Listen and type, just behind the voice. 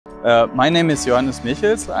My name is Johannes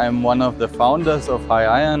Michels. I'm one of the founders of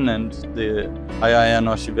HyIron and the HyIron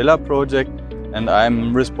Oshivela Project, and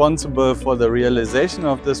I'm responsible for the realization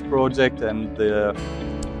of this project and the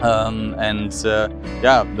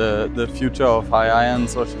future of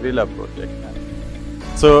HyIron's Oshivela Project.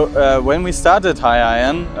 So when we started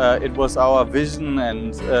HyIron, it was our vision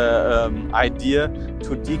and idea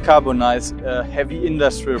to decarbonize heavy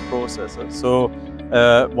industrial processes. So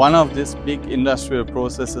one of these big industrial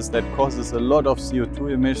processes that causes a lot of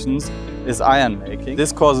CO2 emissions is iron making.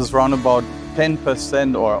 This causes around about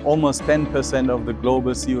 10% or almost 10% of the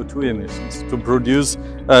global CO2 emissions to produce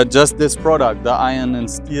just this product, the iron and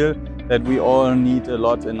steel that we all need a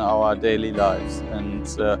lot in our daily lives. And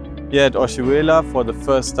here at Oshivela, for the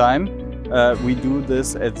first time, we do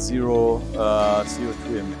this at zero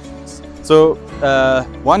CO2 emissions. So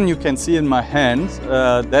one you can see in my hand,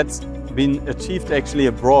 that's been achieved actually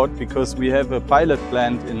abroad, because we have a pilot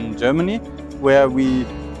plant in Germany where we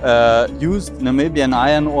used Namibian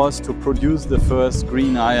iron ores to produce the first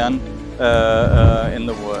green iron in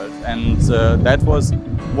the world. And that was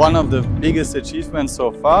one of the biggest achievements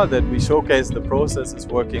so far, that we showcased the process is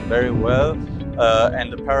working very well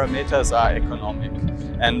and the parameters are economic,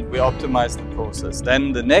 and we optimized the process.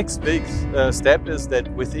 Then the next big step is that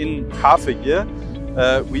within half a year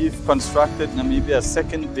we've constructed Namibia's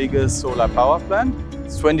second biggest solar power plant.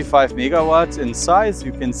 It's 25 megawatts in size.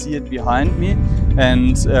 You can see it behind me,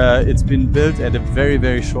 and it's been built at a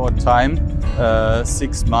very short time,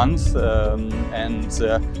 6 months, and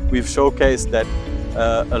we've showcased that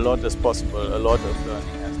a lot is possible, a lot of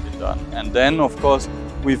learning has been done. And then of course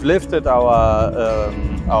we've lifted our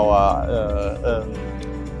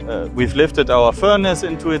furnace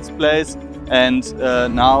into its place, and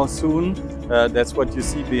now soon, that's what you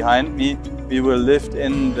see behind me, we will lift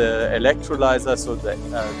in the electrolyzer, so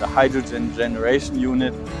the hydrogen generation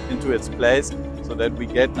unit, into its place, so that we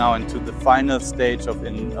get now into the final stage of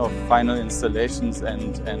final installations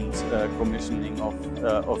and commissioning of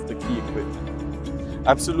the key equipment.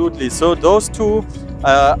 Absolutely. So those two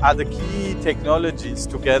are the key technologies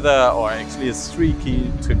together, or actually it's 3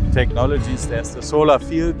 key technologies. There's the solar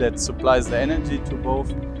field that supplies the energy to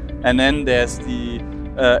both, and then there's the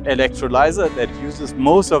electrolyzer that uses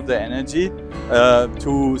most of the energy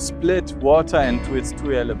to split water into its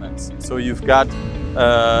 2 elements. So you've got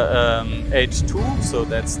H2, so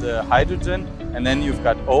that's the hydrogen, and then you've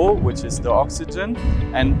got O, which is the oxygen,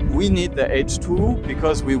 and we need the H2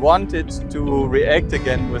 because we want it to react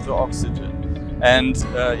again with the oxygen. And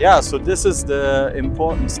so this is the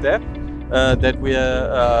important step that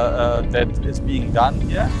is being done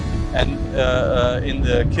here. And in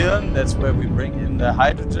the kiln, that's where we bring in the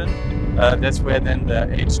hydrogen. That's where then the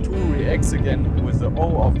H2 reacts again with the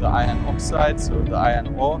O of the iron oxide, so the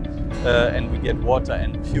iron ore, and we get water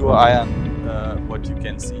and pure iron, what you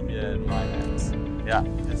can see here in my hands.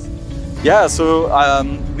 So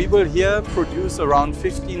we will here produce around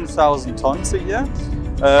 15,000 tons a year.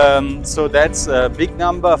 So that's a big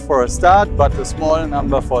number for a start, but a small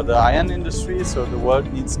number for the iron industry. So the world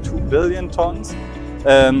needs 2 billion tons.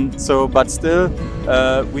 But still,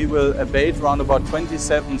 we will abate around about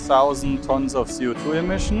 27,000 tons of CO2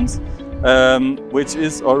 emissions, which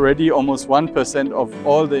is already almost 1% of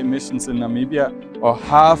all the emissions in Namibia, or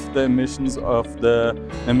half the emissions of the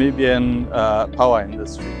Namibian power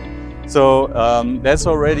industry. So that's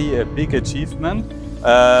already a big achievement,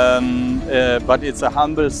 but it's a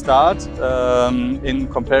humble start in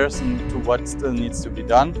comparison to what still needs to be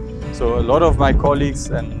done. So a lot of my colleagues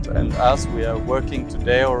and us, we are working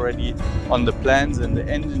today already on the plans and the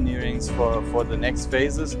engineerings for the next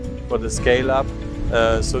phases, for the scale up,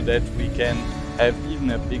 so that we can have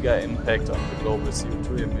even a bigger impact on the global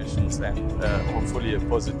CO2 emissions, and hopefully a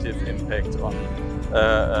positive impact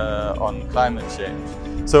on climate change.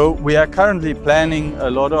 So we are currently planning a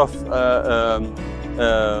lot of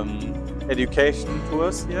education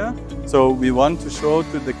tours here. So we want to show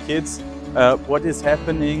to the kids what is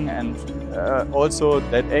happening, and also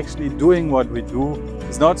that actually doing what we do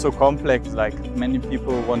is not so complex like many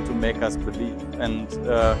people want to make us believe. And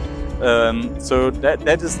so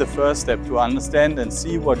that is the first step, to understand and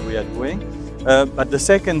see what we are doing. But the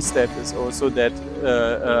second step is also that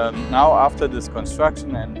now, after this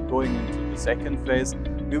construction and going into the second phase,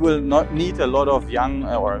 we will not need a lot of young,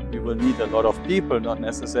 or we will need a lot of people, not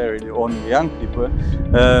necessarily only young people,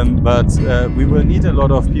 but we will need a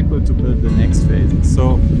lot of people to build the next phases.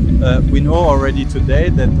 So we know already today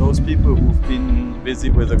that those people who've been busy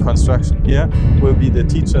with the construction here will be the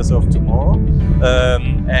teachers of tomorrow,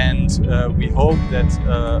 and we hope that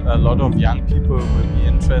a lot of young people will be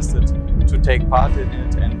interested to take part in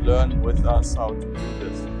it and learn with us how to do this.